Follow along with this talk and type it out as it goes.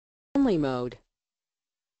only mode.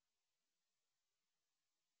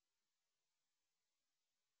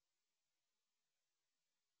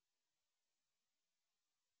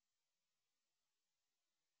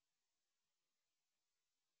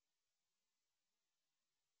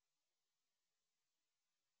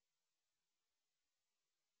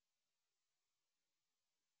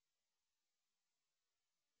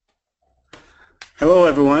 Hello,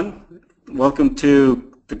 everyone. Welcome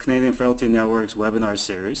to the Canadian Frailty Network's webinar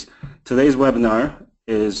series. Today's webinar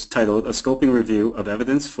is titled A Scoping Review of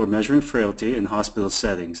Evidence for Measuring Frailty in Hospital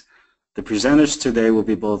Settings. The presenters today will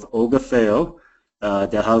be both Olga Theo,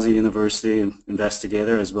 Dalhousie University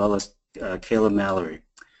investigator, as well as Kayla Mallory.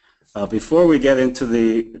 Before we get into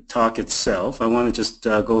the talk itself, I want to just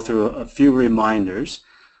go through a few reminders.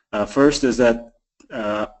 First is that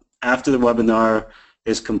after the webinar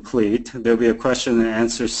is complete, there will be a question and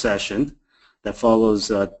answer session that follows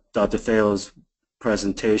Dr. Theo's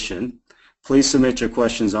presentation. Please submit your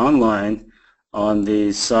questions online on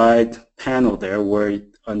the side panel there where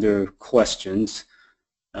under questions,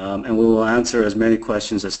 and we will answer as many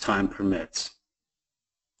questions as time permits.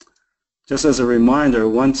 Just as a reminder,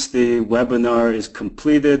 once the webinar is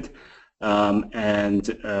completed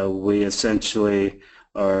and we essentially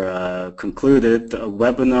are concluded, a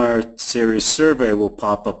webinar series survey will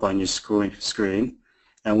pop up on your screen,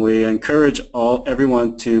 and we encourage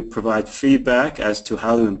everyone to provide feedback as to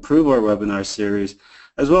how to improve our webinar series,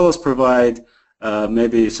 as well as provide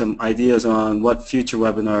maybe some ideas on what future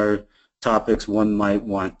webinar topics one might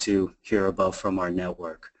want to hear about from our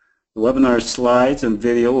network. The webinar slides and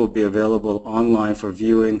video will be available online for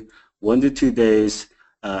viewing 1 to 2 days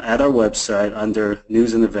at our website under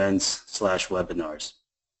News and Events/webinars.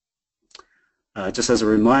 Just as a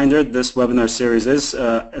reminder, this webinar series is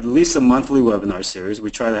at least a monthly webinar series. We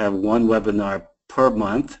try to have one webinar per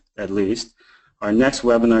month at least. Our next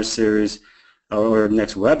webinar series, or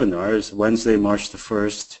next webinar, is Wednesday, March the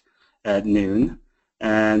 1st at noon,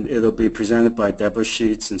 and it'll be presented by Deborah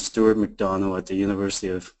Sheets and Stuart McDonald at the University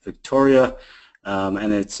of Victoria,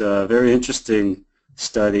 and it's a very interesting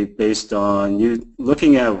study based on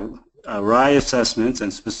looking at RAI assessments,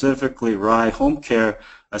 and specifically RAI home care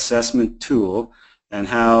assessment tool, and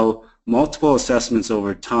how multiple assessments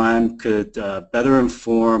over time could better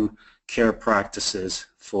inform care practices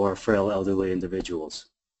for frail elderly individuals.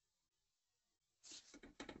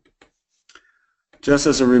 Just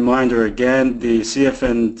as a reminder again, the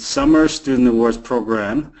CFN Summer Student Awards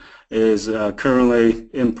Program is currently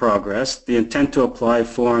in progress. The intent to apply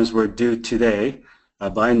forms were due today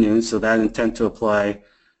by noon, so that intent to apply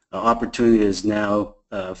opportunity is now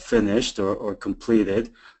finished or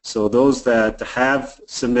completed. So those that have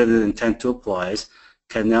submitted intent to applies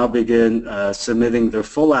can now begin submitting their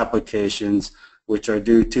full applications, which are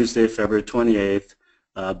due Tuesday, February 28th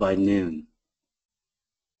by noon.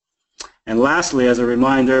 And lastly, as a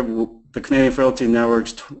reminder, the Canadian Frailty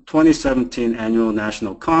Network's 2017 Annual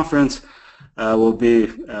National Conference will be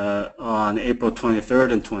on April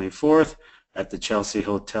 23rd and 24th at the Chelsea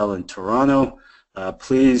Hotel in Toronto.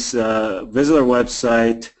 Please visit our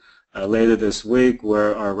website later this week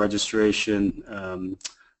where our registration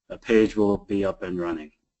page will be up and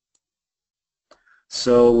running.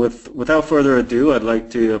 So without further ado, I'd like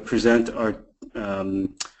to present our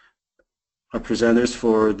presenters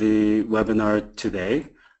for the webinar today.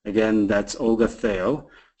 Again, that's Olga Theo.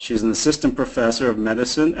 She's an assistant professor of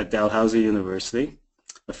medicine at Dalhousie University,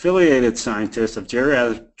 affiliated scientist of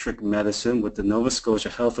geriatric medicine with the Nova Scotia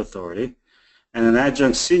Health Authority, and an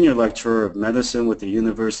adjunct senior lecturer of medicine with the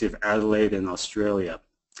University of Adelaide in Australia.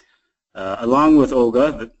 Along with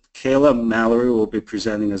Olga, Kayla Mallory will be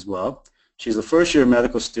presenting as well. She's a first-year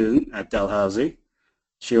medical student at Dalhousie.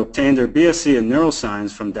 She obtained her BSc in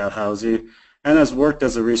neuroscience from Dalhousie and has worked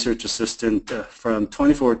as a research assistant from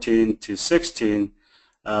 2014 to 16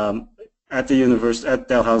 at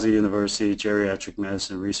Dalhousie University Geriatric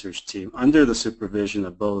Medicine Research Team under the supervision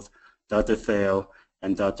of both Dr. Theo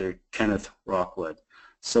and Dr. Kenneth Rockwood.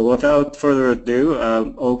 So without further ado,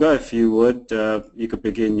 Olga, if you would, you could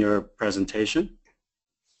begin your presentation.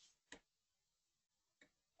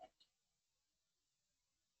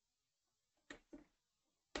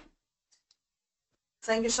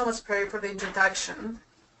 Thank you so much, Perry, for the introduction.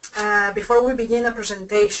 Before we begin the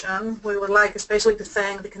presentation, we would like especially to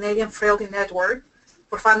thank the Canadian Frailty Network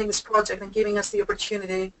for funding this project and giving us the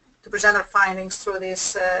opportunity to present our findings through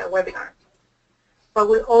this webinar. But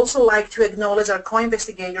we'd also like to acknowledge our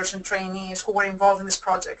co-investigators and trainees who were involved in this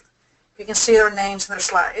project. You can see their names in their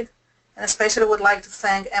slide, and especially would like to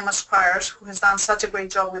thank Emma Squires, who has done such a great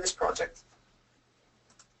job with this project.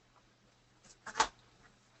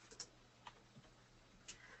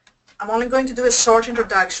 I'm only going to do a short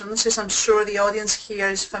introduction since I'm sure the audience here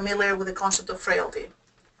is familiar with the concept of frailty.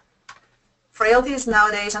 Frailty is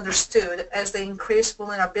nowadays understood as the increased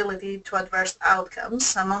vulnerability to adverse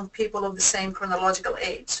outcomes among people of the same chronological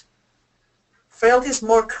age. Frailty is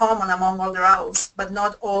more common among older adults, but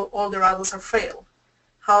not all older adults are frail.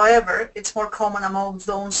 However, it's more common among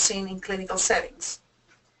those seen in clinical settings.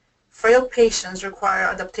 Frail patients require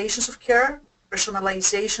adaptations of care,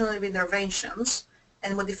 personalization of interventions,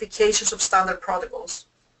 and modifications of standard protocols.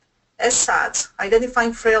 As such,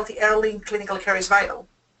 identifying frailty early in clinical care is vital.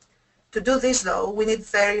 To do this, though, we need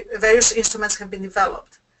various instruments have been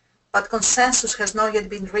developed, but consensus has not yet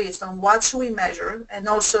been reached on what should we measure, and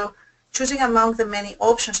also choosing among the many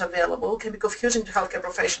options available can be confusing to healthcare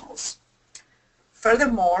professionals.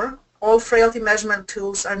 Furthermore, all frailty measurement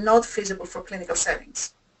tools are not feasible for clinical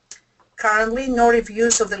settings. Currently, no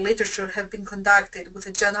reviews of the literature have been conducted with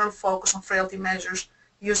a general focus on frailty measures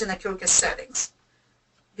used in acute care settings.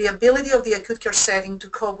 The ability of the acute care setting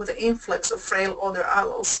to cope with the influx of frail older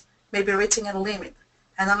adults may be reaching a limit,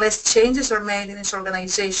 and unless changes are made in its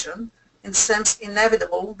organization, it seems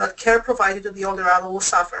inevitable that care provided to the older adult will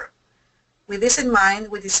suffer. With this in mind,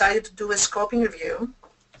 we decided to do a scoping review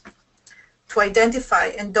to identify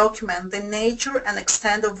and document the nature and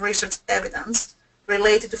extent of research evidence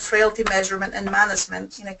related to frailty measurement and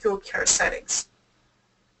management in acute care settings.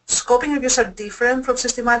 Scoping reviews are different from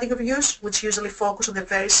systematic reviews, which usually focus on a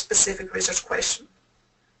very specific research question.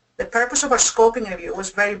 The purpose of our scoping review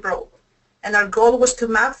was very broad, and our goal was to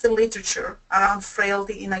map the literature around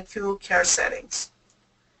frailty in acute care settings.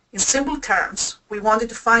 In simple terms, we wanted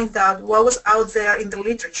to find out what was out there in the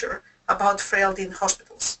literature about frailty in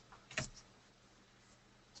hospitals.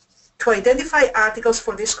 To identify articles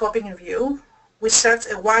for this scoping review, we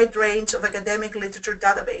searched a wide range of academic literature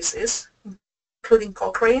databases, including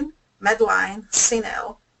Cochrane, Medline,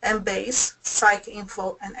 CINEL, Embase,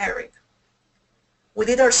 PsycInfo, and ERIC. We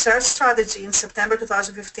did our search strategy in September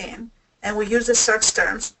 2015, and we used the search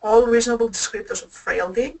terms all reasonable descriptors of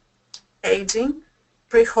frailty, aging,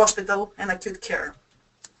 pre-hospital, and acute care.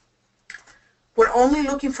 We're only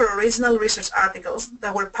looking for original research articles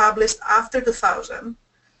that were published after 2000,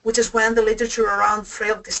 which is when the literature around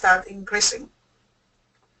frailty started increasing.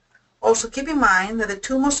 Also keep in mind that the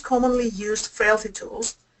two most commonly used frailty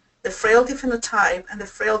tools, the Frailty Phenotype and the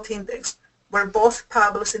Frailty Index, were both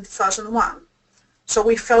published in 2001. So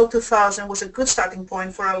we felt 2000 was a good starting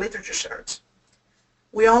point for our literature search.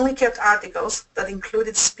 We only kept articles that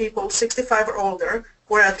included people 65 or older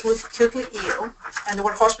who were acutely ill and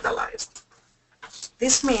were hospitalized.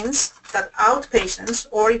 This means that outpatients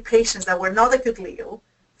or patients that were not acutely ill,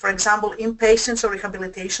 for example, inpatients or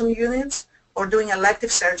rehabilitation units or doing elective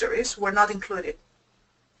surgeries, were not included.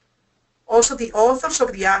 Also, the authors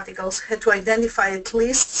of the articles had to identify at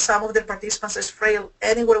least some of the participants as frail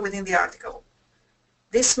anywhere within the article.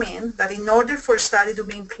 This means that in order for a study to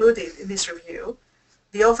be included in this review,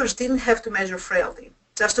 the authors didn't have to measure frailty,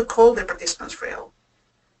 just to call their participants frail.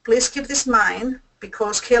 Please keep this in mind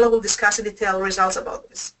because Kayla will discuss in detail results about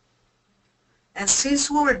this. And since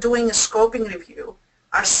we were doing a scoping review,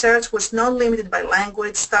 our search was not limited by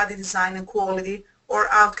language, study design, and quality, or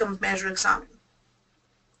outcome measure examined.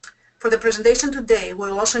 For the presentation today, we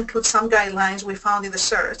will also include some guidelines we found in the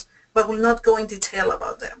search, but will not go in detail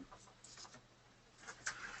about them.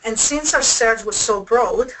 And since our search was so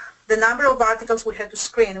broad, the number of articles we had to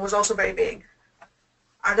screen was also very big.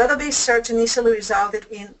 Our database search initially resulted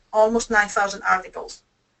in almost 9,000 articles.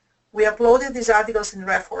 We uploaded these articles in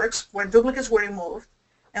RefWorks, where duplicates were removed,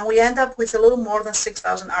 and we end up with a little more than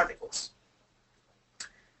 6,000 articles.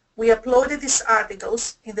 We uploaded these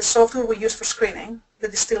articles in the software we use for screening, the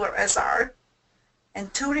Distiller SR,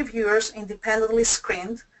 and 2 reviewers independently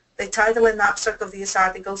screened the title and abstract of these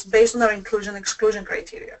articles based on our inclusion-exclusion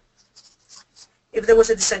criteria. If there was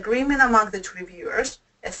a disagreement among the 2 reviewers,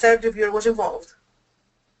 a 3rd reviewer was involved.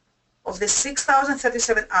 Of the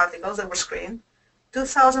 6,037 articles that were screened,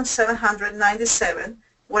 2,797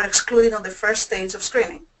 were excluded on the first stage of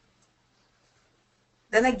screening.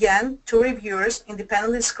 Then again, 2 reviewers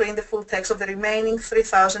independently screened the full text of the remaining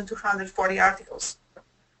 3,240 articles.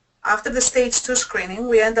 After the stage 2 screening,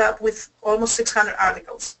 we end up with almost 600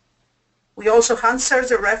 articles. We also hand-searched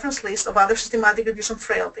the reference list of other systematic reviews on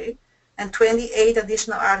frailty, and 28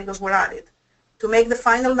 additional articles were added to make the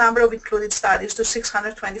final number of included studies to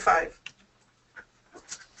 625.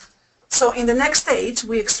 So in the next stage,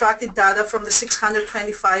 we extracted data from the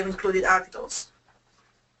 625 included articles.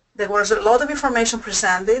 There was a lot of information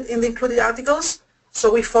presented in the included articles,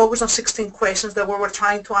 so we focused on 16 questions that we were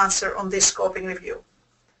trying to answer on this scoping review.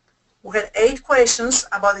 We had 8 questions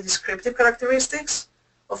about the descriptive characteristics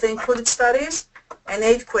of the included studies and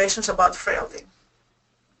 8 questions about frailty.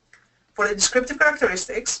 For the descriptive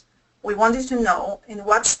characteristics, we wanted to know in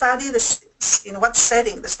what setting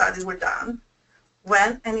the studies were done,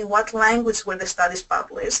 when and in what language were the studies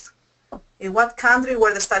published, in what country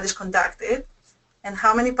were the studies conducted, and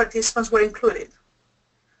how many participants were included,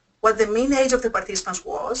 what the mean age of the participants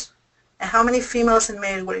was, and how many females and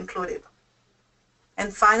males were included.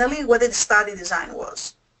 And finally, what the study design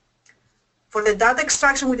was. For the data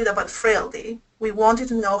extraction we did about frailty, we wanted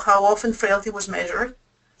to know how often frailty was measured,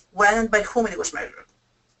 when and by whom it was measured,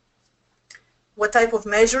 what type of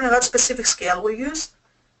measure and what specific scale we used,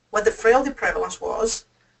 what the frailty prevalence was,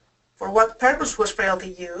 for what purpose was frailty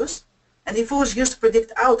used, and if it was used to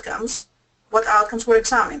predict outcomes, what outcomes were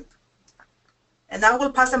examined. And now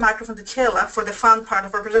we'll pass the microphone to Kayla for the fun part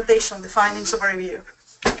of our presentation, the findings of our review.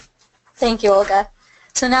 Thank you, Olga.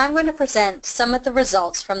 So now I'm going to present some of the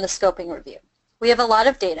results from the scoping review. We have a lot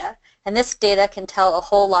of data, and this data can tell a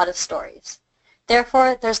whole lot of stories.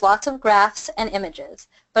 Therefore, there's lots of graphs and images,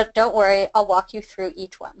 but don't worry, I'll walk you through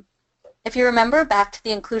each one. If you remember back to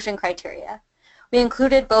the inclusion criteria, we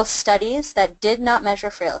included both studies that did not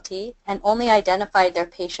measure frailty and only identified their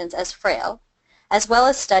patients as frail, as well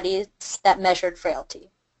as studies that measured frailty.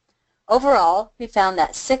 Overall, we found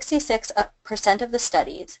that 66% of the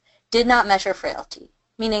studies did not measure frailty,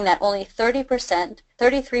 meaning that only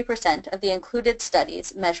 33% of the included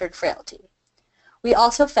studies measured frailty. We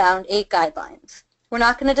also found 8 guidelines. We're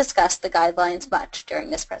not going to discuss the guidelines much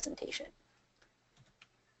during this presentation.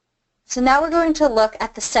 So now we're going to look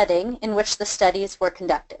at the setting in which the studies were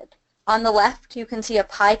conducted. On the left, you can see a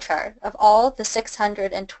pie chart of all the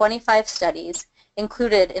 625 studies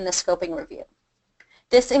included in the scoping review.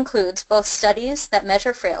 This includes both studies that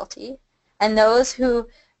measure frailty and those who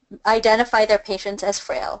identify their patients as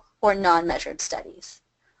frail or non-measured studies.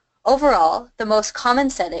 Overall, the most common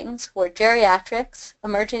settings were geriatrics,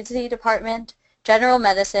 emergency department, general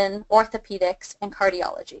medicine, orthopedics, and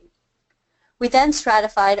cardiology. We then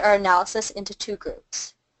stratified our analysis into 2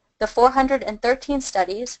 groups, the 413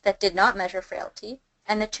 studies that did not measure frailty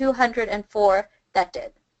and the 204 that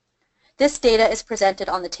did. This data is presented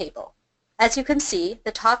on the table. As you can see,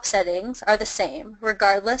 the top settings are the same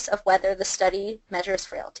regardless of whether the study measures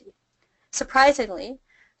frailty. Surprisingly,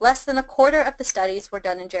 less than a quarter of the studies were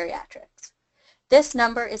done in geriatrics. This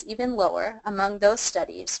number is even lower among those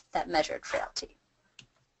studies that measured frailty.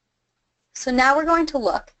 So now we're going to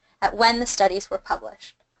look at when the studies were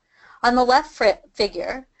published. On the left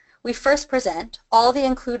figure, we first present all the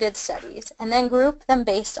included studies and then group them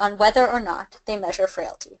based on whether or not they measure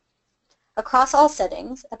frailty. Across all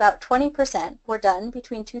settings, about 20% were done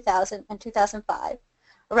between 2000 and 2005,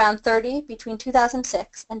 around 30% between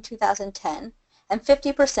 2006 and 2010, and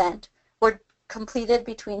 50% were completed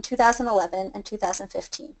between 2011 and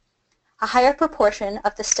 2015. A higher proportion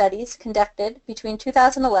of the studies conducted between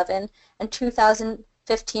 2011 and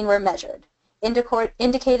 2015 were measured,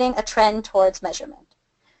 indicating a trend towards measurement.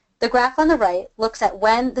 The graph on the right looks at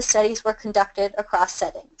when the studies were conducted across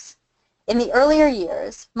settings. In the earlier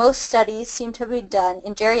years, most studies seem to be done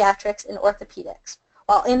in geriatrics and orthopedics,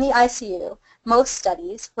 while in the ICU, most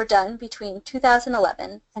studies were done between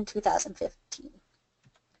 2011 and 2015.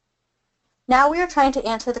 Now we are trying to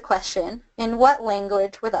answer the question, in what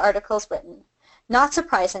language were the articles written? Not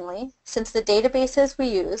surprisingly, since the databases we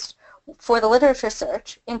used for the literature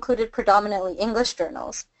search included predominantly English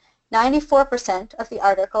journals, 94% of the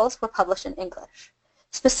articles were published in English.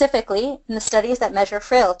 Specifically, in the studies that measure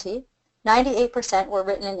frailty, 98% were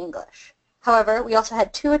written in English. However, we also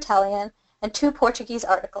had 2 Italian and 2 Portuguese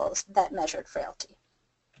articles that measured frailty.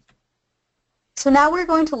 So now we're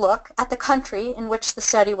going to look at the country in which the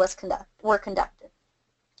study were conducted.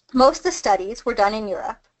 Most of the studies were done in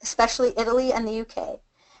Europe, especially Italy and the UK,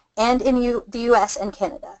 and in the US and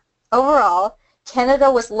Canada. Overall,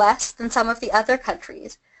 Canada was less than some of the other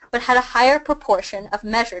countries, but had a higher proportion of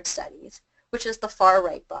measured studies, which is the far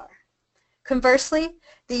right bar. Conversely,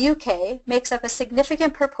 the UK makes up a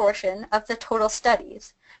significant proportion of the total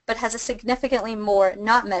studies, but has a significantly more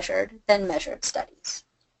not measured than measured studies.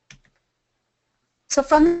 So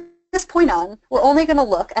from this point on, we're only going to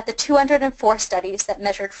look at the 204 studies that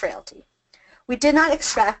measured frailty. We did not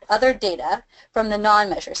extract other data from the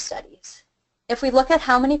non-measured studies. If we look at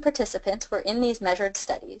how many participants were in these measured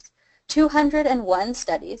studies, 201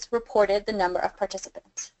 studies reported the number of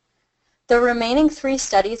participants. The remaining 3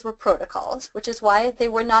 studies were protocols, which is why they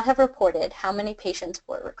would not have reported how many patients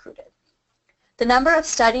were recruited. The number of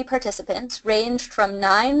study participants ranged from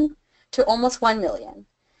 9 to almost 1 million,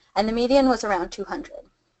 and the median was around 200.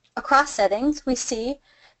 Across settings, we see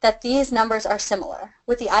that these numbers are similar,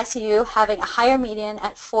 with the ICU having a higher median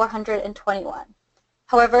at 421.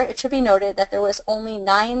 However, it should be noted that there was only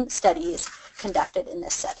 9 studies conducted in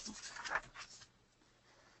this setting.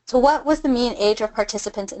 So what was the mean age of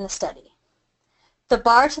participants in the study? The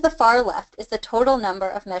bar to the far left is the total number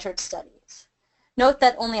of measured studies. Note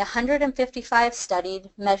that only 155 studied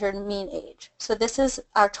measured mean age, so this is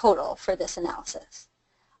our total for this analysis.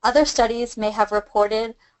 Other studies may have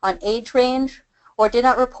reported on age range or did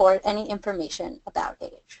not report any information about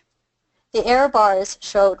age. The error bars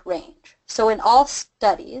showed range. So in all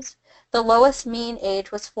studies, the lowest mean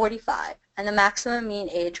age was 45 and the maximum mean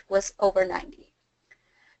age was over 90.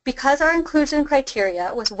 Because our inclusion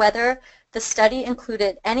criteria was whether the study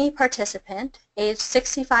included any participant aged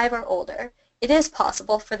 65 or older, it is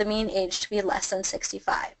possible for the mean age to be less than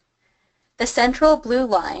 65. The central blue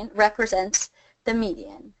line represents the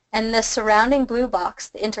median, and the surrounding blue box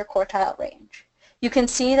the interquartile range. You can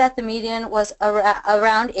see that the median was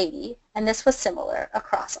around 80, and this was similar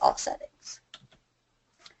across all settings.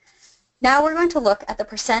 Now we're going to look at the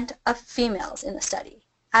percent of females in the study.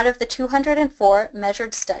 Out of the 204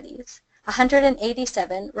 measured studies,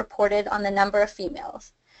 187 reported on the number of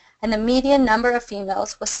females, and the median number of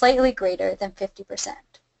females was slightly greater than 50%.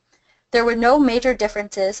 There were no major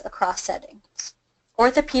differences across settings.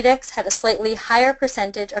 Orthopedics had a slightly higher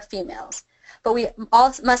percentage of females, but we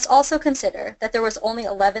must also consider that there was only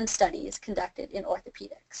 11 studies conducted in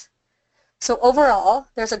orthopedics. So overall,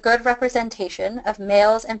 there's a good representation of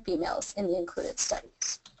males and females in the included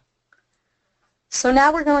studies. So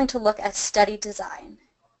now we're going to look at study design.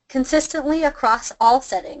 Consistently across all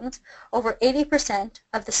settings, over 80%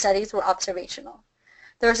 of the studies were observational.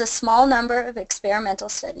 There was a small number of experimental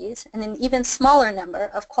studies and an even smaller number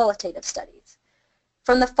of qualitative studies.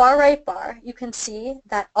 From the far right bar, you can see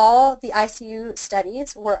that all the ICU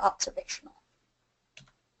studies were observational.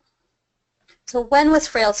 So when was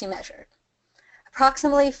frailty measured?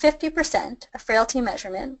 Approximately 50% of frailty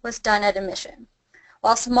measurement was done at admission,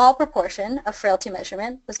 while a small proportion of frailty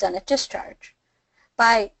measurement was done at discharge.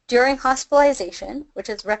 By during hospitalization, which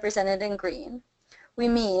is represented in green, we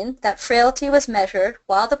mean that frailty was measured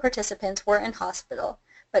while the participants were in hospital,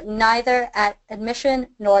 but neither at admission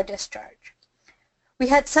nor discharge. We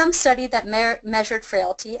had some study that measured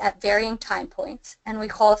frailty at varying time points, and we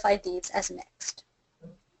qualified these as mixed.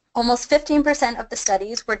 Almost 15% of the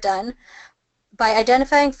studies were done by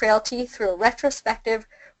identifying frailty through a retrospective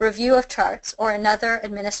review of charts or another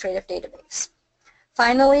administrative database.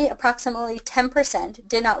 Finally, approximately 10%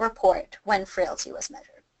 did not report when frailty was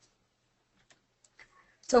measured.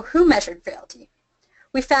 So who measured frailty?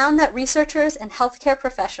 We found that researchers and healthcare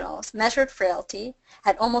professionals measured frailty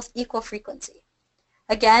at almost equal frequency.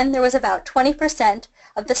 Again, there was about 20%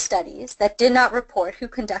 of the studies that did not report who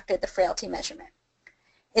conducted the frailty measurement.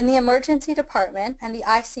 In the emergency department and the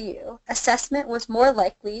ICU, assessment was more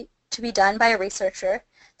likely to be done by a researcher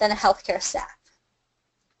than a healthcare staff.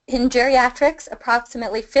 In geriatrics,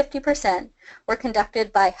 approximately 50% were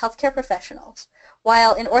conducted by healthcare professionals,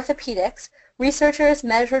 while in orthopedics, researchers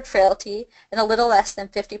measured frailty in a little less than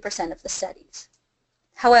 50% of the studies.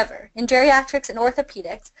 However, in geriatrics and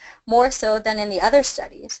orthopedics, more so than in the other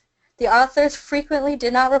studies, the authors frequently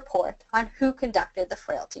did not report on who conducted the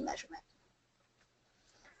frailty measurement.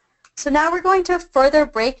 So now we're going to further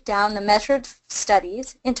break down the measured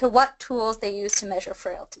studies into what tools they use to measure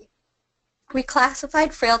frailty. We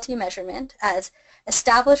classified frailty measurement as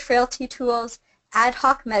established frailty tools, ad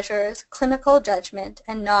hoc measures, clinical judgment,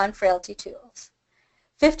 and non-frailty tools.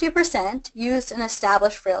 50% used an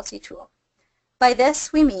established frailty tool. By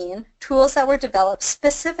this, we mean tools that were developed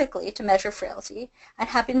specifically to measure frailty and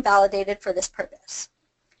have been validated for this purpose.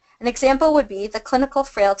 An example would be the Clinical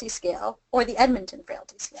Frailty Scale or the Edmonton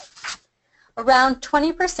Frailty Scale. Around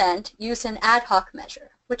 20% used an ad hoc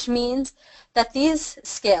measure, which means that these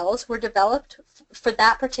scales were developed for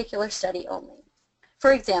that particular study only.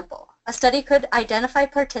 For example, a study could identify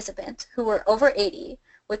participants who were over 80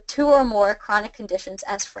 with 2 or more chronic conditions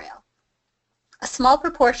as frail. A small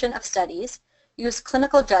proportion of studies use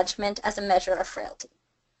clinical judgment as a measure of frailty.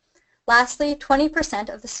 Lastly,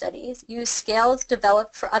 20% of the studies use scales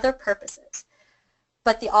developed for other purposes,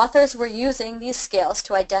 but the authors were using these scales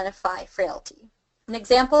to identify frailty. An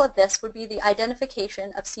example of this would be the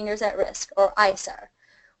Identification of Seniors at Risk, or ISAR,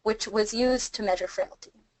 which was used to measure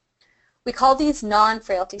frailty. We call these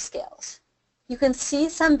non-frailty scales. You can see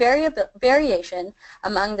some variation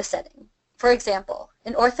among the setting. For example,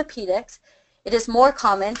 in orthopedics, it is more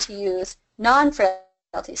common to use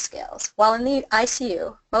non-frailty scales, while in the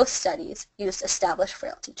ICU, most studies used established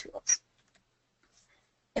frailty tools.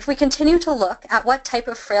 If we continue to look at what type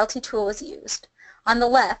of frailty tool was used, On the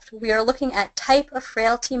left, we are looking at type of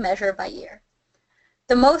frailty measure by year.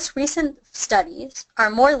 The most recent studies are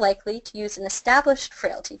more likely to use an established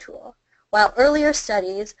frailty tool, while earlier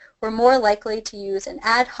studies were more likely to use an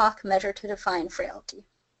ad hoc measure to define frailty.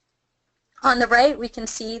 On the right, we can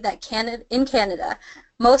see that in Canada,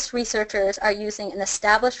 most researchers are using an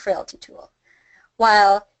established frailty tool,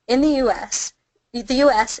 while in the U.S.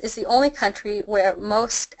 is the only country with the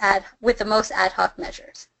most ad hoc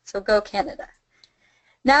measures. So go Canada.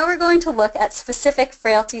 Now we're going to look at specific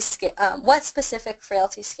frailty what specific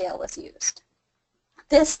frailty scale was used.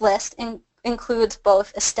 This list includes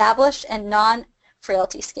both established and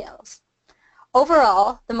non-frailty scales.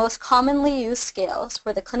 Overall, the most commonly used scales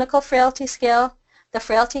were the clinical frailty scale, the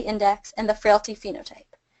frailty index, and the frailty phenotype.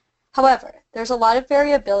 However, there's a lot of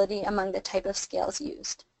variability among the type of scales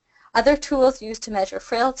used. Other tools used to measure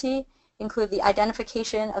frailty include the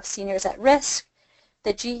identification of seniors at risk,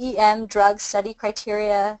 the GEM drug study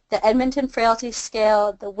criteria, the Edmonton Frailty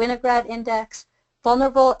Scale, the Winograd Index,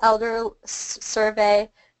 Vulnerable Elder Survey,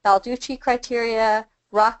 Balducci criteria,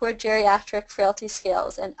 Rockwood Geriatric Frailty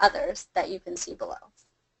Scales, and others that you can see below.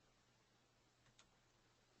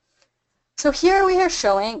 So here we are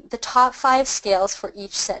showing the top 5 scales for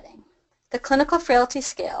each setting. The clinical frailty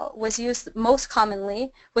scale was the most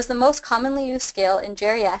commonly used scale in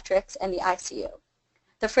geriatrics and the ICU.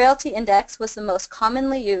 The frailty index was the most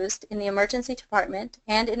commonly used in the emergency department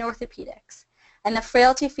and in orthopedics, and the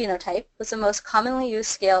frailty phenotype was the most commonly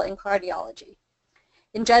used scale in cardiology.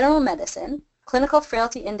 In general medicine, clinical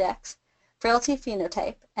frailty index, frailty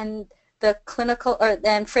phenotype, and the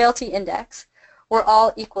frailty index were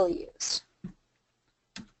all equally used.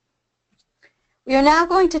 We are now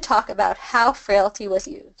going to talk about how frailty was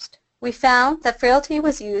used. We found that frailty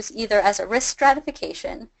was used either as a risk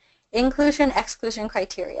stratification, inclusion-exclusion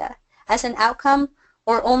criteria, as an outcome,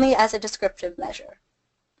 or only as a descriptive measure.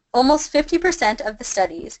 Almost 50% of the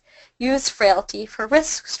studies used frailty for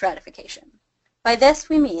risk stratification. By this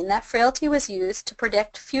we mean that frailty was used to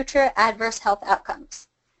predict future adverse health outcomes.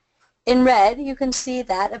 In red, you can see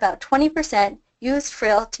that about 20% used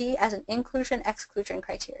frailty as an inclusion-exclusion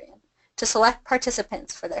criterion to select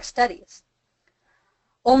participants for their studies.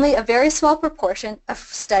 Only a very small proportion of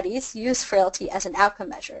studies used frailty as an outcome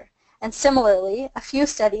measure, and similarly, a few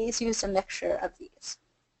studies used a mixture of these.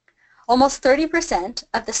 Almost 30%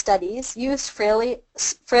 of the studies used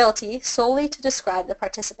frailty solely to describe the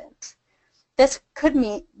participants. This could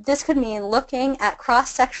mean looking at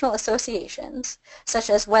cross-sectional associations, such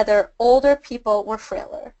as whether older people were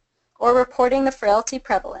frailer, or reporting the frailty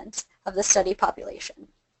prevalence of the study population.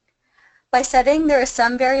 By setting, there is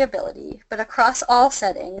some variability, but across all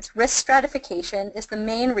settings, risk stratification is the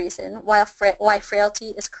main reason why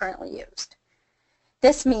frailty is currently used.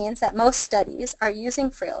 This means that most studies are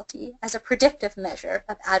using frailty as a predictive measure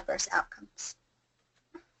of adverse outcomes.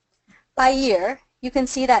 By year, you can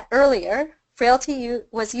see that earlier, frailty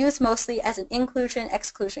was used mostly as an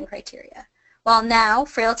inclusion-exclusion criteria, while now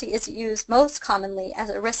frailty is used most commonly as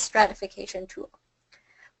a risk stratification tool.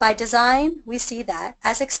 By design, we see that,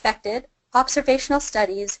 as expected, observational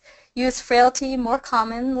studies use frailty more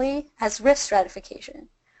commonly as risk stratification,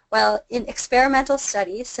 while in experimental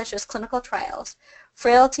studies, such as clinical trials,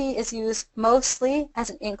 frailty is used mostly as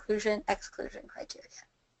an inclusion-exclusion criteria.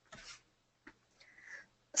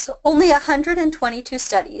 So only 122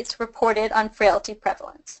 studies reported on frailty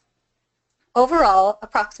prevalence. Overall,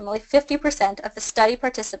 approximately 50% of the study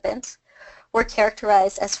participants were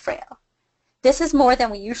characterized as frail. This is more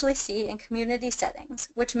than we usually see in community settings,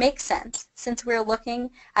 which makes sense since we're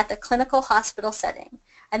looking at the clinical hospital setting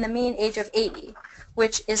and the mean age of 80,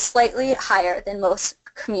 which is slightly higher than most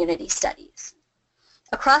community studies.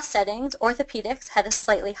 Across settings, orthopedics had a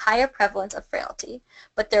slightly higher prevalence of frailty,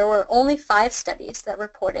 but there were only 5 studies that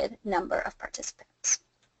reported number of participants.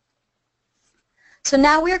 So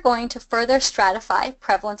now we are going to further stratify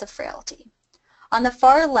prevalence of frailty. On the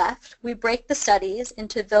far left, we break the studies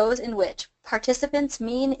into those in which participants'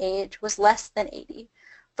 mean age was less than 80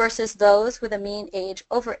 versus those with a mean age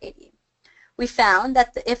over 80. We found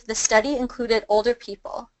that if the study included older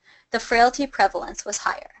people, the frailty prevalence was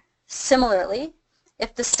higher. Similarly,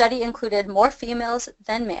 if the study included more females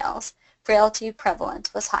than males, frailty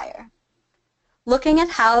prevalence was higher. Looking at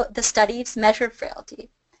how the studies measured frailty,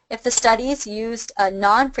 if the studies used a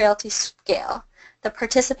non-frailty scale, the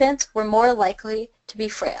participants were more likely to be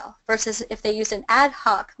frail, versus if they used an ad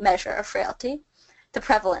hoc measure of frailty, the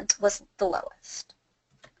prevalence was the lowest.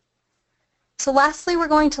 So lastly, we're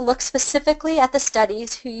going to look specifically at the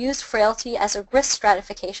studies who used frailty as a risk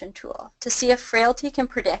stratification tool to see if frailty can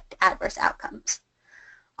predict adverse outcomes.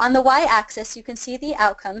 On the y-axis, you can see the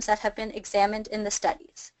outcomes that have been examined in the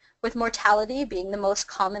studies, with mortality being the most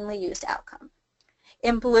commonly used outcome.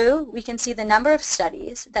 In blue, we can see the number of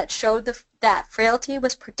studies that showed that frailty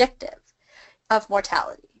was predictive of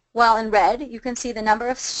mortality, while in red, you can see the number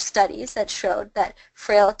of studies that showed that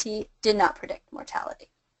frailty did not predict mortality.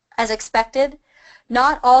 As expected,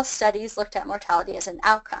 not all studies looked at mortality as an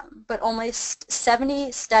outcome, but only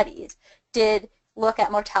 70 studies did look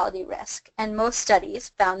at mortality risk, and most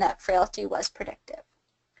studies found that frailty was predictive.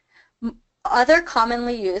 Other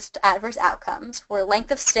commonly used adverse outcomes were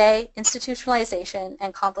length of stay, institutionalization,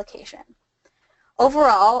 and complication.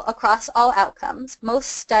 Overall, across all outcomes, most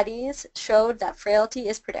studies showed that frailty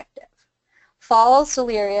is predictive. Falls,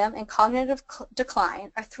 delirium, and cognitive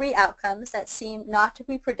decline are three outcomes that seem not to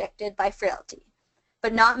be predicted by frailty,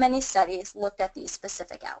 but not many studies looked at these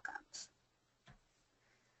specific outcomes.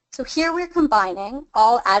 So here we're combining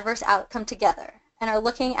all adverse outcome together and are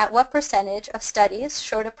looking at what percentage of studies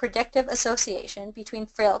showed a predictive association between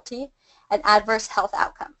frailty and adverse health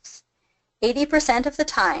outcomes. 80% of the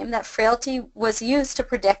time that frailty was used to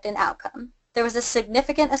predict an outcome, there was a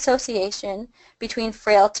significant association between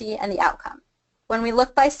frailty and the outcome. When we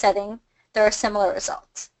look by setting, there are similar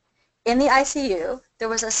results. In the ICU, there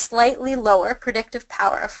was a slightly lower predictive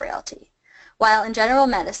power of frailty, while in general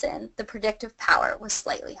medicine, the predictive power was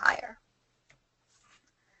slightly higher.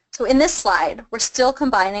 So in this slide, we're still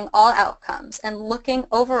combining all outcomes and looking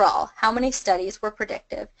overall how many studies were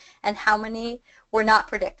predictive and how many were not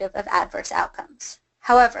predictive of adverse outcomes.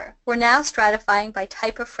 However, we're now stratifying by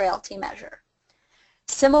type of frailty measure.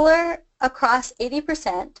 Similar across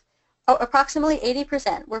 80%, approximately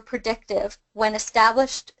 80% were predictive when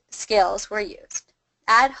established scales were used.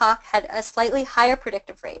 Ad hoc had a slightly higher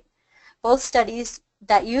predictive rate. Both studies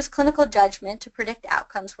that use clinical judgment to predict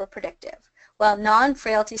outcomes were predictive, while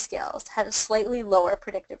non-frailty scales had a slightly lower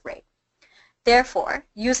predictive rate. Therefore,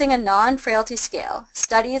 using a non-frailty scale,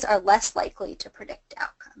 studies are less likely to predict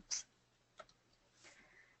outcomes.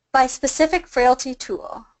 By specific frailty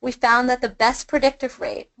tool, we found that the best predictive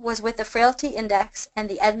rate was with the Frailty Index and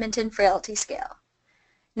the Edmonton Frailty Scale.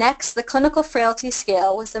 Next, the Clinical Frailty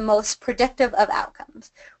Scale was the most predictive of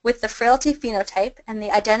outcomes, with the frailty phenotype and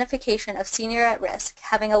the identification of senior at risk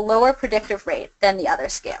having a lower predictive rate than the other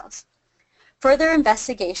scales. Further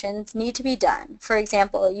investigations need to be done, for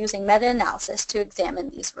example, using meta-analysis to examine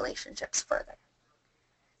these relationships further.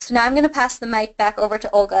 So now I'm going to pass the mic back over to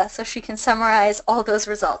Olga so she can summarize all those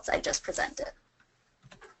results I just presented.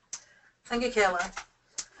 Thank you, Kayla.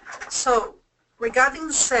 So regarding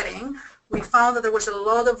the setting, we found that there was a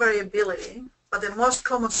lot of variability, but the most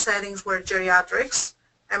common settings were geriatrics,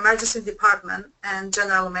 emergency department, and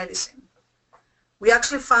general medicine. We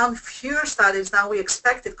actually found fewer studies than we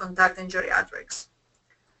expected conducted in geriatrics.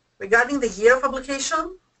 Regarding the year of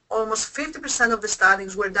publication, almost 50% of the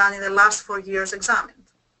studies were done in the last 4 years examined.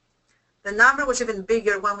 The number was even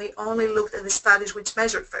bigger when we only looked at the studies which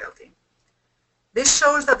measured frailty. This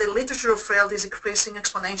shows that the literature of frailty is increasing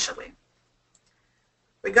exponentially.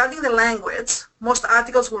 Regarding the language, most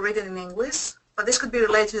articles were written in English, but this could be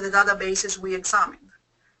related to the databases we examined.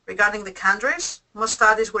 Regarding the countries, most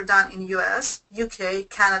studies were done in US, UK,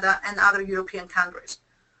 Canada, and other European countries.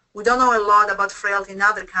 We don't know a lot about frailty in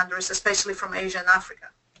other countries, especially from Asia and Africa.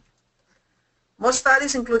 Most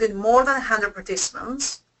studies included more than 100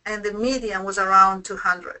 participants, and the median was around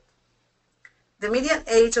 200. The median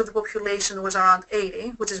age of the population was around 80,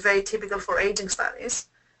 which is very typical for aging studies,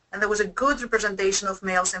 and there was a good representation of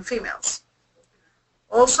males and females.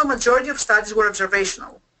 Also, majority of studies were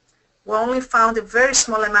observational. We only found a very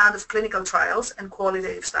small amount of clinical trials and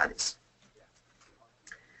qualitative studies.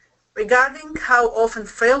 Regarding how often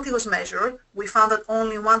frailty was measured, we found that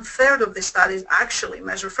only 1/3 of the studies actually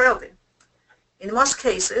measure frailty. In most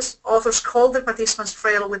cases, authors called the participants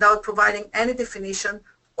frail without providing any definition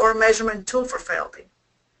or measurement tool for frailty.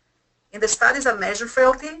 In the studies that measure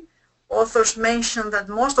frailty, authors mentioned that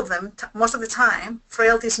most of the time,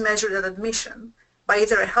 frailty is measured at admission by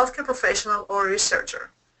either a healthcare professional or a researcher.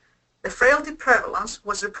 The frailty prevalence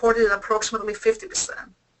was reported at approximately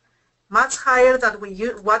 50%, much higher than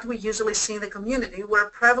what we usually see in the community, where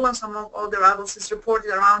prevalence among older adults is reported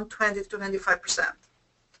around 20 to 25%.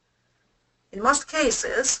 In most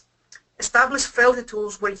cases, established frailty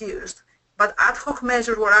tools were used, but ad hoc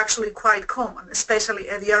measures were actually quite common, especially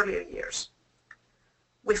in the earlier years.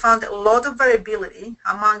 We found a lot of variability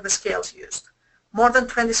among the scales used, more than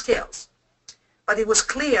 20 scales. But it was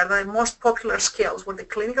clear that the most popular scales were the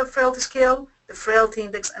Clinical Frailty Scale, the Frailty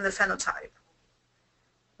Index, and the phenotype.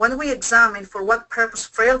 When we examined for what purpose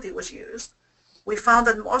frailty was used, we found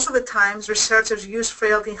that most of the times researchers use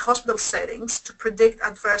frailty in hospital settings to predict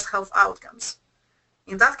adverse health outcomes.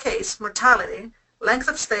 In that case, mortality, length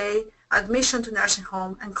of stay, admission to nursing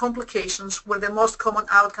home, and complications were the most common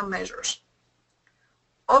outcome measures.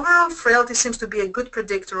 Overall, frailty seems to be a good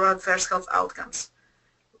predictor of adverse health outcomes.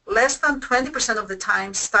 Less than 20% of the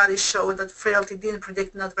time, studies showed that frailty didn't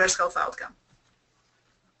predict an adverse health outcome.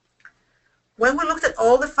 When we looked at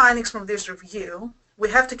all the findings from this review, we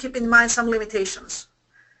have to keep in mind some limitations.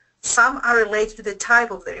 Some are related to the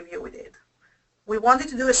type of the review we did. We wanted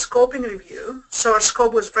to do a scoping review, so our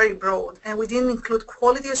scope was very broad, and we didn't include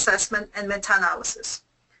quality assessment and meta-analysis.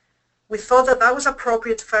 We thought that that was an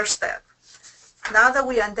appropriate first step. Now that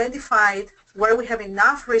we identified where we have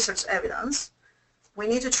enough research evidence, we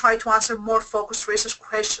need to try to answer more focused research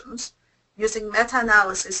questions using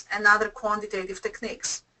meta-analysis and other quantitative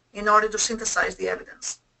techniques in order to synthesize the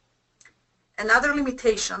evidence. Another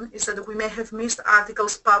limitation is that we may have missed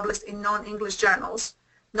articles published in non-English journals,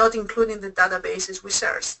 not including the databases we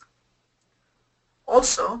searched.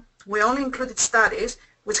 Also, we only included studies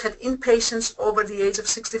which had inpatients over the age of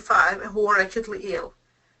 65 and who were acutely ill.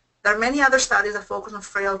 There are many other studies that focus on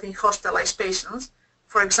frailty in hospitalized patients,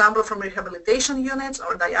 for example from rehabilitation units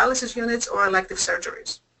or dialysis units or elective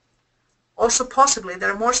surgeries. Also possibly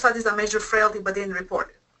there are more studies that measure frailty but didn't report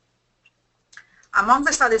it. Among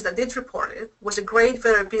the studies that did report it was a great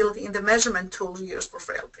variability in the measurement tools used for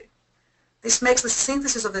frailty. This makes the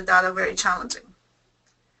synthesis of the data very challenging.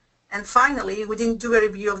 And finally, we didn't do a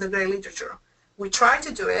review of the gray literature. We tried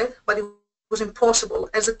to do it, but it was impossible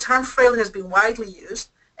as the term frailty has been widely used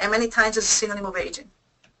and many times as a synonym of aging.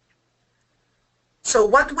 So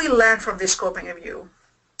what do we learn from this scoping review?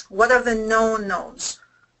 What are the known knowns?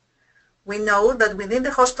 We know that within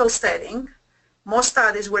the hospital setting, most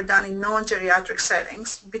studies were done in non-geriatric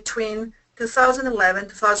settings between 2011 and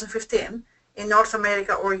 2015 in North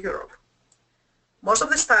America or Europe. Most of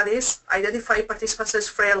the studies identified participants as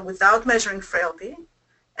frail without measuring frailty,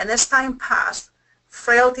 and as time passed,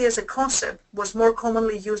 frailty as a concept was more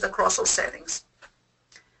commonly used across all settings.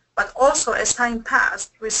 But also, as time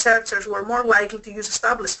passed, researchers were more likely to use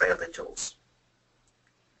established frailty tools.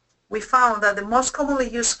 We found that the most commonly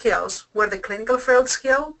used scales were the clinical frailty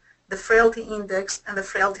scale, the frailty index, and the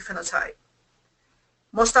frailty phenotype.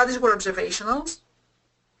 Most studies were observational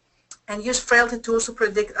and used frailty tools to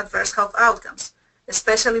predict adverse health outcomes,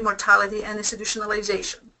 especially mortality and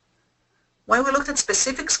institutionalization. When we looked at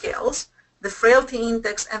specific scales, the frailty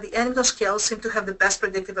index and the Edmonton scale seemed to have the best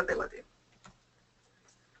predictive ability.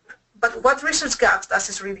 But what research gaps does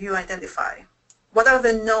this review identify? What are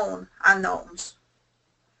the known unknowns?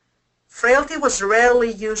 Frailty was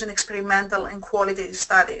rarely used in experimental and qualitative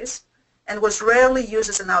studies and was rarely used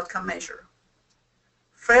as an outcome measure.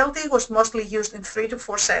 Frailty was mostly used in 3 to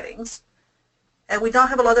 4 settings, and we don't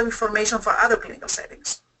have a lot of information for other clinical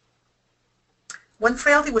settings. When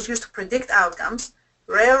frailty was used to predict outcomes,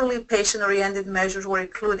 rarely patient-oriented measures were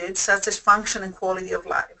included, such as function and quality of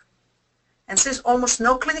life. And since almost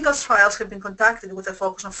no clinical trials have been conducted with a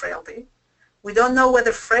focus on frailty, we don't know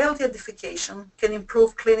whether frailty identification can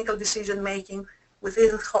improve clinical decision-making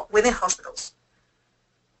within hospitals.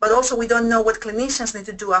 But also we don't know what clinicians need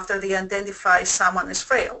to do after they identify someone as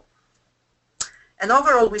frail. And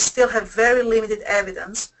overall, we still have very limited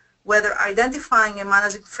evidence whether identifying and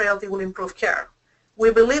managing frailty will improve care.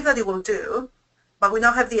 We believe that it will do, but we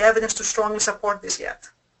don't have the evidence to strongly support this yet.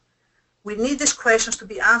 We need these questions to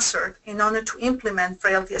be answered in order to implement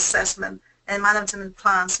frailty assessment and management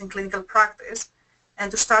plans in clinical practice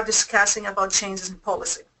and to start discussing about changes in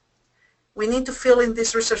policy. We need to fill in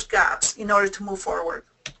these research gaps in order to move forward.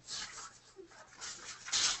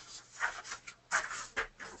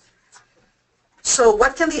 So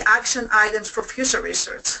what can the action items for future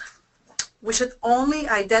research? We should only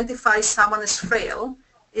identify someone as frail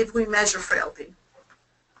if we measure frailty.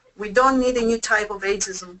 We don't need a new type of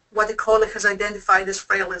ageism, what a colleague has identified as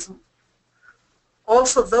frailism.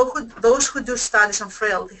 Also, those who do studies on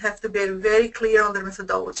frailty have to be very clear on their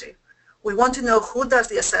methodology. We want to know who does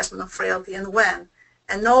the assessment of frailty and when,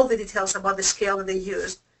 and all the details about the scale that they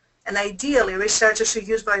used. And ideally, researchers should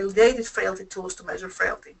use validated frailty tools to measure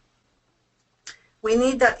frailty. We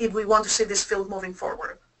need that if we want to see this field moving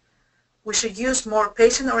forward. We should use more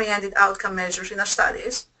patient-oriented outcome measures in our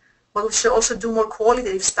studies, but we should also do more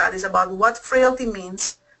qualitative studies about what frailty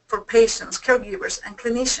means for patients, caregivers, and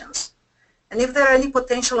clinicians. And if there are any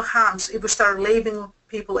potential harms if we start labeling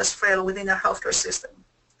people as frail within our healthcare system.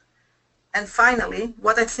 And finally,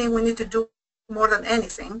 what I think we need to do more than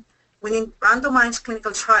anything, we need randomized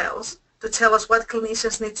clinical trials to tell us what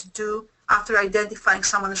clinicians need to do after identifying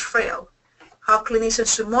someone as frail. how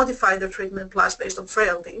clinicians should modify their treatment plans based on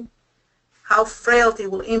frailty, how frailty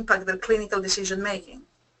will impact their clinical decision making,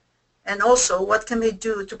 and also what can they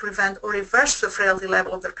do to prevent or reverse the frailty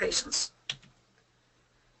level of their patients.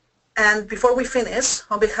 And before we finish,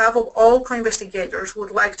 on behalf of all co-investigators, we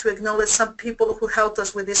would like to acknowledge some people who helped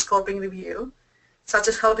us with this scoping review, such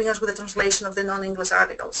as helping us with the translation of the non-English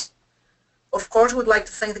articles. Of course, we'd like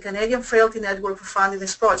to thank the Canadian Frailty Network for funding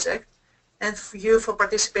this project and for you for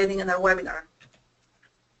participating in our webinar.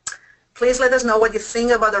 Please let us know what you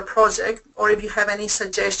think about our project or if you have any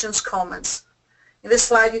suggestions, comments. In this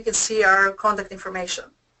slide, you can see our contact information.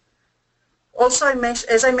 Also,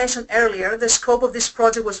 as I mentioned earlier, the scope of this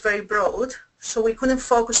project was very broad, so we couldn't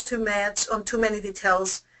focus too much on too many details.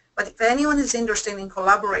 But if anyone is interested in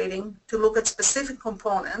collaborating to look at specific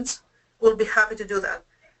components, we'll be happy to do that.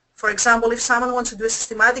 For example, if someone wants to do a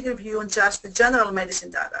systematic review on just the general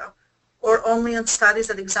medicine data, or only on studies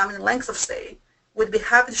that examine length of stay, we'd be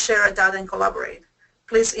happy to share our data and collaborate.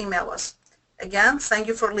 Please email us. Again, thank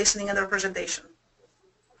you for listening to our presentation.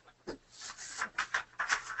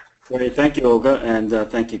 Great, thank you, Olga, and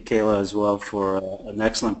thank you, Kayla, as well, for an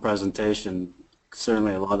excellent presentation.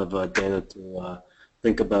 Certainly a lot of data to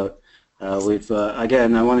think about.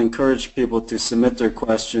 Again, I want to encourage people to submit their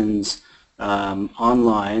questions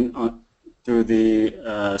online through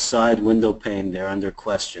the side window pane there under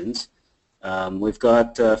questions. We've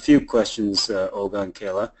got a few questions, Olga and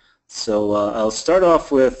Kayla. So I'll start off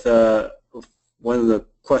with one of the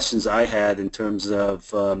questions I had in terms of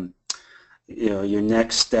your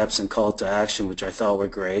next steps and call to action, which I thought were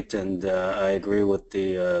great, and I agree with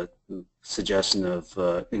the suggestion of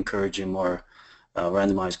encouraging more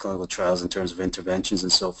randomized clinical trials in terms of interventions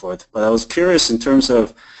and so forth. But I was curious in terms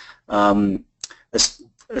of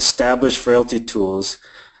established frailty tools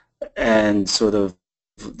and sort of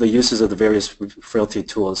the uses of the various frailty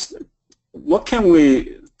tools. What can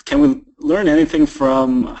we learn anything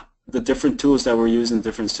from the different tools that were used in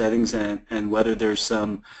different settings, and whether there's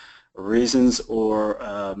some reasons or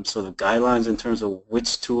sort of guidelines in terms of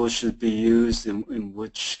which tools should be used in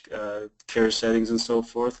which care settings and so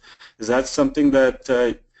forth? Is that something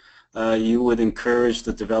that you would encourage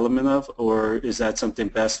the development of, or is that something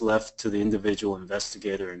best left to the individual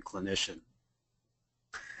investigator and clinician?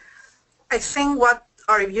 I think what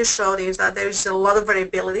our review showed is that there is a lot of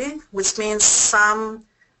variability, which means some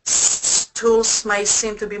tools may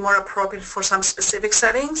seem to be more appropriate for some specific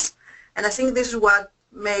settings. And I think this is what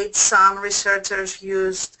made some researchers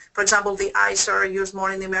use, for example, the ICER used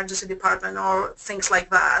more in the emergency department or things like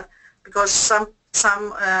that, because some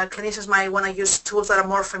clinicians might want to use tools that are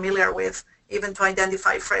more familiar with, even to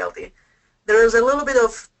identify frailty. There is a little bit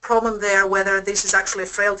of problem there whether this is actually a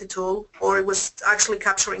frailty tool or it was actually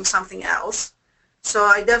capturing something else. So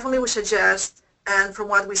I definitely would suggest, and from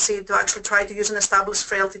what we see, to actually try to use an established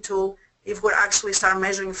frailty tool if we actually start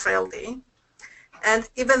measuring frailty. And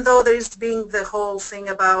even though there is being the whole thing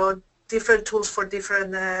about different tools for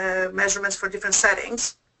different measurements for different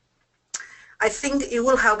settings, I think it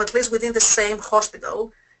will help, at least within the same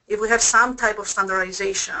hospital, if we have some type of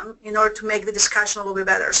standardization in order to make the discussion a little bit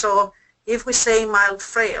better. So if we say mild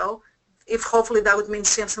frail, if hopefully that would mean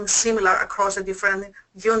something similar across the different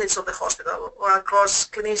units of the hospital or across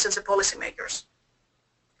clinicians and policymakers.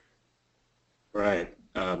 Right,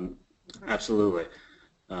 absolutely.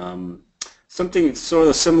 Something sort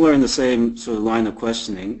of similar in the same sort of line of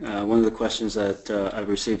questioning. One of the questions that I've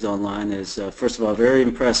received online is, first of all, very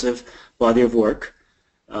impressive body of work.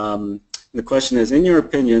 The question is, in your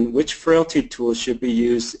opinion, which frailty tools should be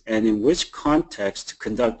used and in which context to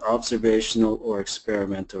conduct observational or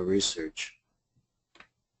experimental research?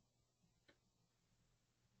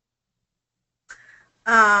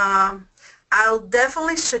 I'll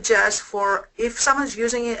definitely suggest for if someone's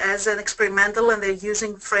using it as an experimental and they're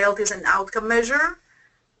using frailty as an outcome measure,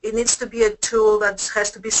 it needs to be a tool that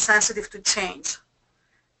has to be sensitive to change.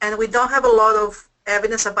 And we don't have a lot of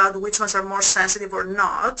evidence about which ones are more sensitive or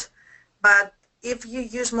not, but if you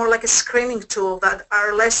use more like a screening tool that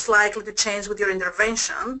are less likely to change with your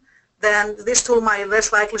intervention, then this tool might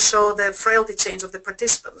less likely show the frailty change of the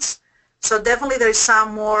participants. So definitely there is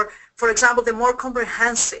some more, for example, the more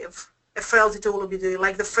comprehensive a frailty tool will be doing,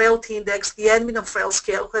 like the frailty index, the Edmonton frail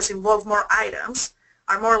scale, who has involved more items,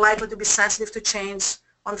 are more likely to be sensitive to change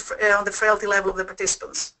on the frailty level of the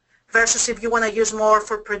participants. Versus if you want to use more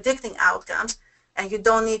for predicting outcomes and you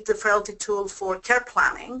don't need the frailty tool for care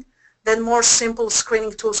planning, then more simple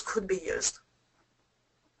screening tools could be used.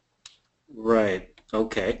 Right,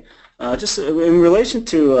 okay. Just in relation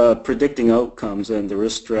to predicting outcomes and the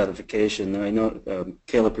risk stratification, I know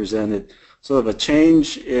Kayla presented sort of a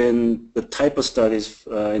change in the type of studies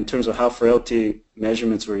in terms of how frailty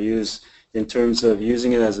measurements were used, in terms of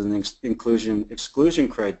using it as an inclusion-exclusion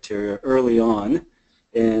criteria early on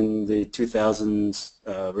in the 2000s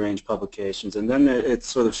range publications, and then it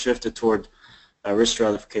sort of shifted toward risk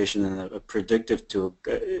stratification and a predictive tool.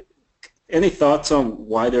 Any thoughts on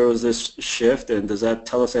why there was this shift, and does that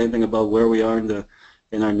tell us anything about where we are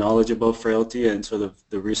in our knowledge about frailty and sort of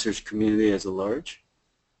the research community as a large?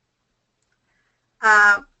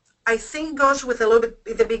 I think goes with a little bit,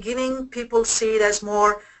 in the beginning people see it as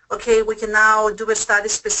more, okay, we can now do a study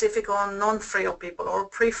specific on non-frail people or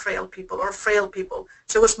pre-frail people or frail people.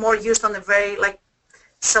 So it was more used on the very, like,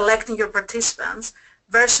 selecting your participants,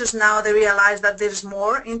 versus now they realize that there's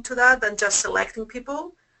more into that than just selecting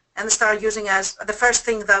people, and they start using as, the first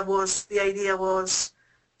thing that was, the idea was,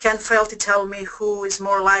 can frailty tell me who is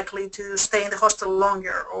more likely to stay in the hospital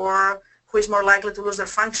longer, or who is more likely to lose their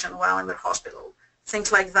function while in the hospital,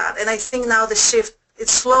 things like that. And I think now the shift,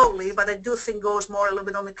 it's slowly, but I do think goes more a little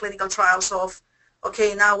bit on the clinical trials of,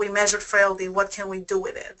 okay, now we measured frailty, what can we do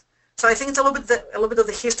with it? So I think it's a little bit of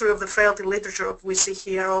the history of the frailty literature we see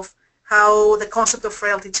here, of how the concept of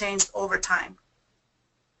frailty changed over time.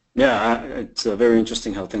 Yeah, it's very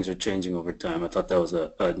interesting how things are changing over time. I thought that was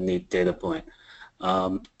a neat data point.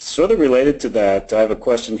 Sort of related to that, I have a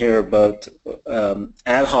question here about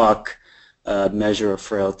ad hoc measure of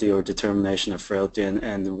frailty or determination of frailty,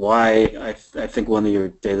 and why I think one of your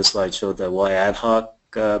data slides showed that why ad hoc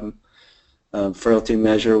frailty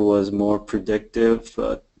measure was more predictive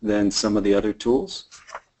than some of the other tools.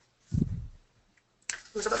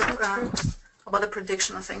 It was about the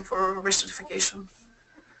prediction, I think, for risk stratification.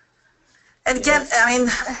 And again, I mean,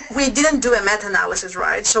 we didn't do a meta-analysis,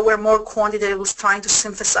 right? So we're more quantitative, trying to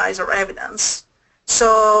synthesize our evidence.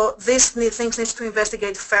 So these things need to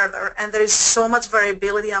investigate further, and there is so much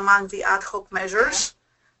variability among the ad hoc measures.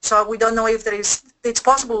 So we don't know if there is, it's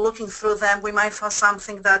possible looking through them, we might find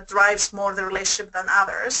something that drives more the relationship than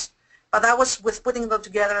others. But that was with putting them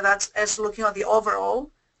together, that's as looking at the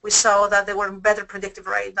overall, we saw that they were better predictive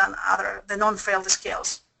rate than the non-frailty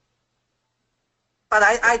scales. But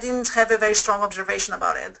I didn't have a very strong observation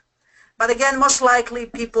about it. But again, most likely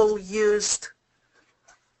people used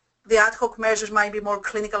the ad hoc measures might be more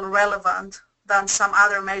clinical relevant than some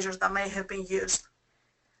other measures that may have been used.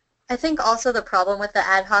 I think also the problem with the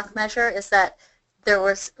ad hoc measure is that there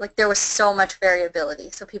was so much variability.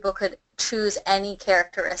 So people could choose any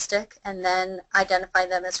characteristic and then identify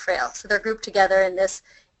them as frail. So they're grouped together in this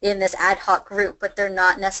ad hoc group, but they're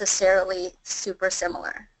not necessarily super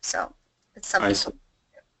similar. So it's something.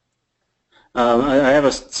 I have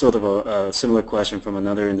a sort of a similar question from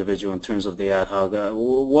another individual in terms of the ad hoc.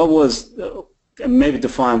 What was, maybe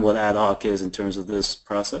define what ad hoc is in terms of this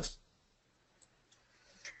process?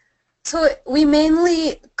 So we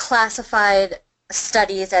mainly classified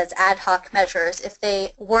studies as ad hoc measures if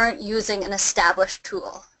they weren't using an established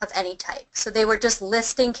tool of any type. So they were just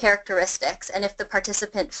listing characteristics, and if the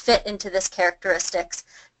participant fit into this characteristics,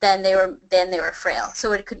 then they were frail.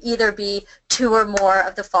 So it could either be 2 or more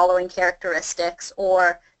of the following characteristics,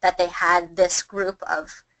 or that they had this group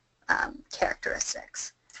of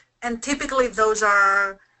characteristics. And typically those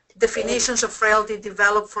are definitions of frailty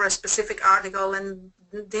developed for a specific article and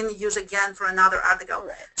then used again for another article.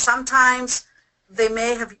 Right. Sometimes they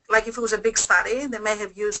may have, like if it was a big study, they may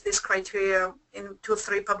have used this criteria in 2 or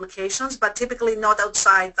 3 publications, but typically not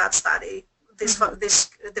outside that study. This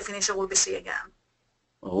definition will be seen again.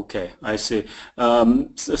 Okay, I see.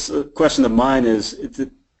 So a question of mine is,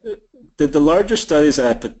 did the larger studies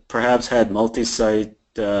that perhaps had multi-site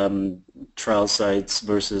trial sites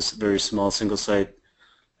versus very small single-site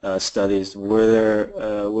studies,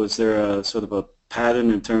 was there a sort of a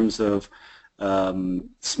pattern in terms of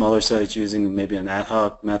smaller sites using maybe an ad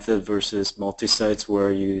hoc method versus multi-sites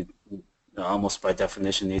where you almost by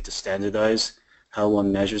definition need to standardize how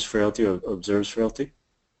one measures frailty or observes frailty?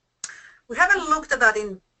 We haven't looked at that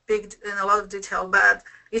in a lot of detail, but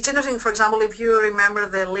it's interesting. For example, if you remember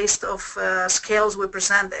the list of scales we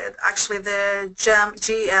presented, actually the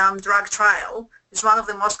GM drug trial is one of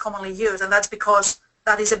the most commonly used, and that's because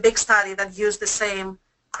that is a big study that used the same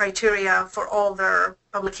criteria for all their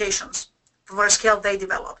publications, for a scale they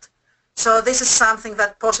developed. So this is something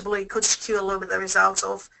that possibly could skew a little bit the results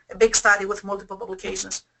of a big study with multiple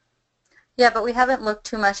publications. Yeah, but we haven't looked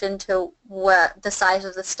too much into what the size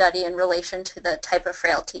of the study in relation to the type of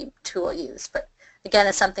frailty tool used. But again,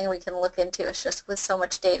 it's something we can look into. It's just with so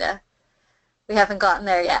much data, we haven't gotten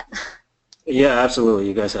there yet. Yeah, absolutely.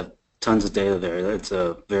 You guys have tons of data there. That's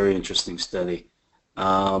a very interesting study.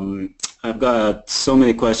 I've got so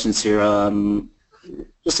many questions here.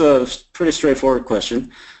 just a pretty straightforward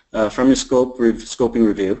question. From your scoping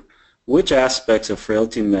review, which aspects of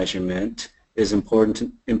frailty measurement is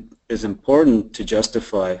important to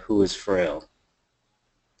justify who is frail?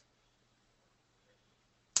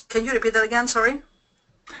 Can you repeat that again? Sorry.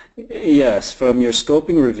 Yes, from your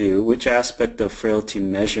scoping review, which aspect of frailty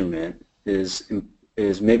measurement is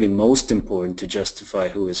maybe most important to justify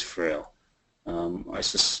who is frail? I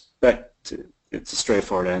suspect it's a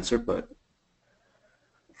straightforward answer, but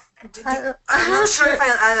I'm not sure if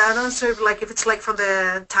I'm not sure if it's like from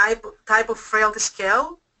the type of frailty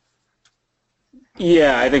scale.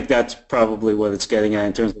 yeah, I think that's probably what it's getting at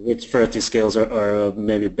in terms of which frailty scales are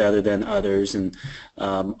maybe better than others, and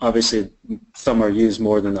obviously some are used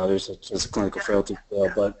more than others, such as the clinical frailty scale.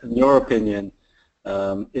 Yeah. But in your opinion,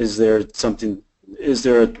 is there something? Is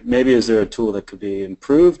there a tool that could be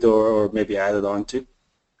improved or maybe added on to?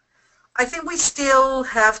 I think we still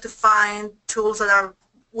have to find tools that are.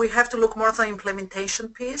 We have to look more at the implementation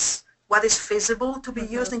piece. What is feasible to be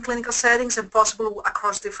used in clinical settings and possible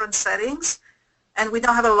across different settings. And we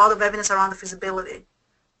don't have a lot of evidence around the feasibility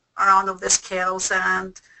around of the scales,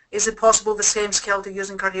 and is it possible the same scale to use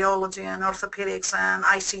in cardiology and orthopedics and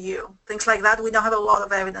ICU? Things like that, we don't have a lot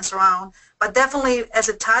of evidence around. But definitely as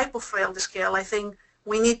a type of frailty scale, I think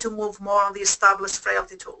we need to move more on the established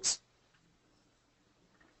frailty tools.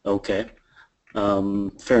 Okay,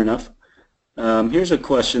 fair enough. Here's a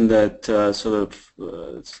question that sort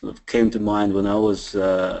of came to mind when I was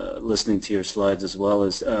listening to your slides as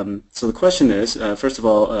well. So the question is, first of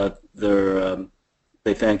all,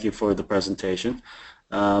 they thank you for the presentation.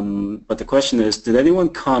 But the question is, did anyone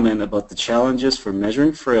comment about the challenges for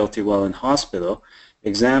measuring frailty while in hospital?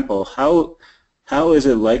 Example, how is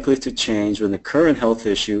it likely to change when the current health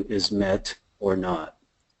issue is met or not?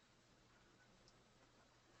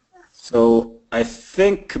 So I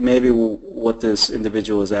think maybe what this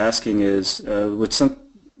individual is asking is,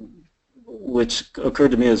 which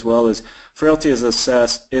occurred to me as well, is frailty is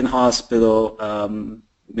assessed in hospital,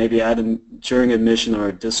 maybe during admission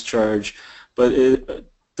or discharge, but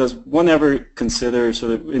does one ever consider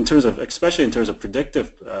sort of in terms of, especially in terms of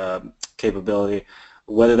predictive capability,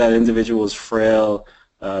 whether that individual is frail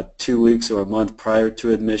 2 weeks or a month prior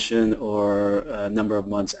to admission or a number of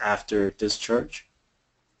months after discharge?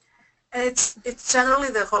 It's generally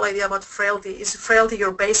the whole idea about frailty. Is frailty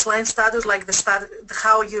your baseline status, like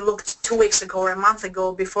how you looked 2 weeks ago or a month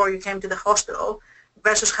ago before you came to the hospital,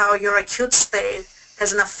 versus how your acute state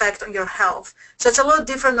has an effect on your health? So it's a lot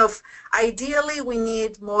different of, ideally we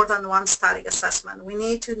need more than one static assessment. We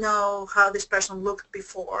need to know how this person looked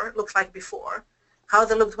like before, how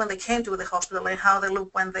they looked when they came to the hospital, and how they look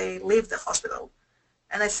when they leave the hospital.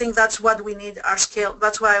 And I think that's what we need, our scale.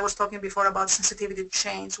 That's why I was talking before about sensitivity to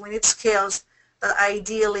change. We need scales that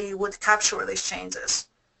ideally would capture these changes.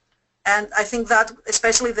 And I think that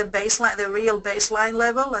especially the baseline, the real baseline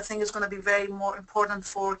level, I think is going to be very more important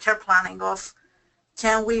for care planning of,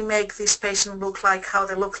 can we make this patient look like how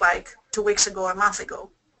they look like 2 weeks ago or a month ago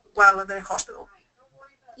while they're in hospital?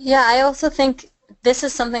 Yeah, I also think this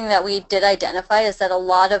is something that we did identify, is that a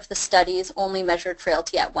lot of the studies only measured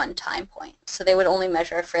frailty at one time point. So they would only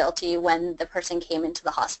measure frailty when the person came into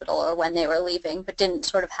the hospital or when they were leaving, but didn't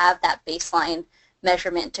sort of have that baseline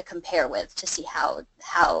measurement to compare with to see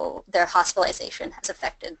how their hospitalization has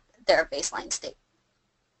affected their baseline state.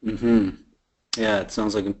 Mm-hmm. Yeah, it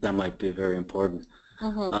sounds like that might be very important.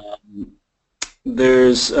 Mm-hmm.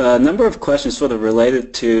 There's a number of questions sort of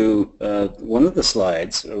related to one of the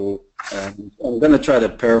slides. I'm going to try to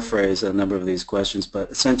paraphrase a number of these questions, but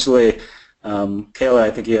essentially, Kayla, I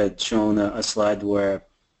think you had shown a slide where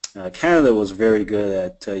Canada was very good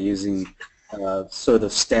at using sort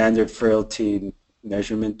of standard frailty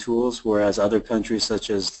measurement tools, whereas other countries such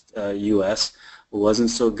as U.S. wasn't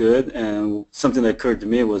so good. And something that occurred to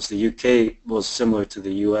me was the UK was similar to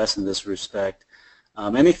the U.S. in this respect.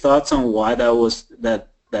 Any thoughts on why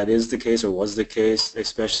that is the case or was the case,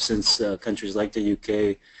 especially since countries like the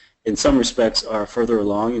UK in some respects are further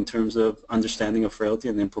along in terms of understanding of frailty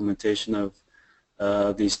and the implementation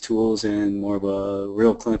of these tools in more of a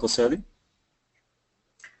real clinical setting?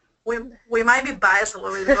 We might be biased a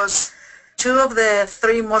little bit because 2 of the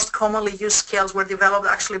 3 most commonly used scales were developed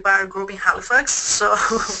actually by our group in Halifax, so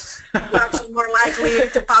we're actually more likely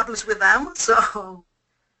to publish with them. So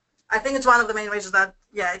I think it's one of the main reasons that,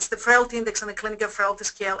 yeah, it's the frailty index and the clinical frailty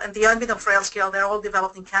scale and the unbeaten frail scale, they're all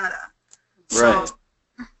developed in Canada. So right.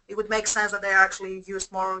 It would make sense that they're actually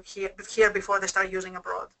used more here before they start using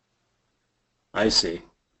abroad. I see.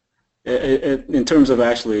 In terms of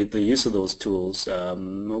actually the use of those tools,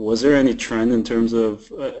 was there any trend in terms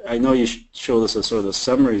of, I know you showed us a sort of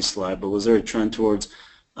summary slide, but was there a trend towards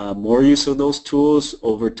more use of those tools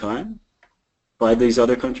over time by these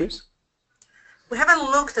other countries? We haven't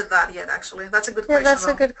looked at that yet, actually. That's a good Yeah, question. that's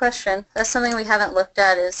a good question. That's something we haven't looked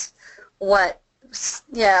at is what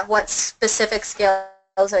specific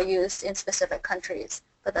scales are used in specific countries.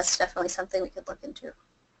 But that's definitely something we could look into.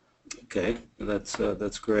 Okay,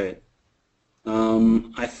 that's great.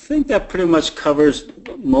 I think that pretty much covers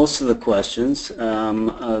most of the questions.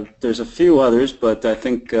 There's a few others, but I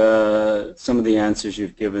think some of the answers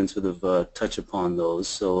you've given sort of touch upon those.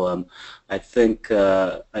 So I think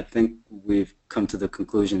we've come to the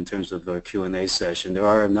conclusion in terms of our Q&A session. There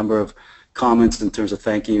are a number of comments in terms of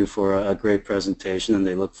thanking you for a great presentation, and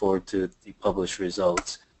they look forward to the published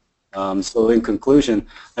results. So in conclusion,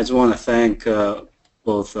 I just want to thank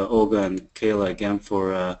both Olga and Kayla again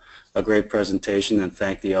for a great presentation, and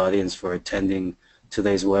thank the audience for attending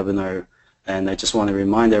today's webinar. And I just want to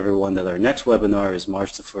remind everyone that our next webinar is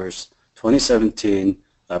March the 1st, 2017,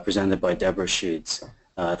 presented by Deborah Sheets.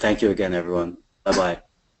 Thank you again, everyone. Bye-bye.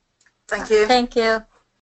 Thank you. Thank you.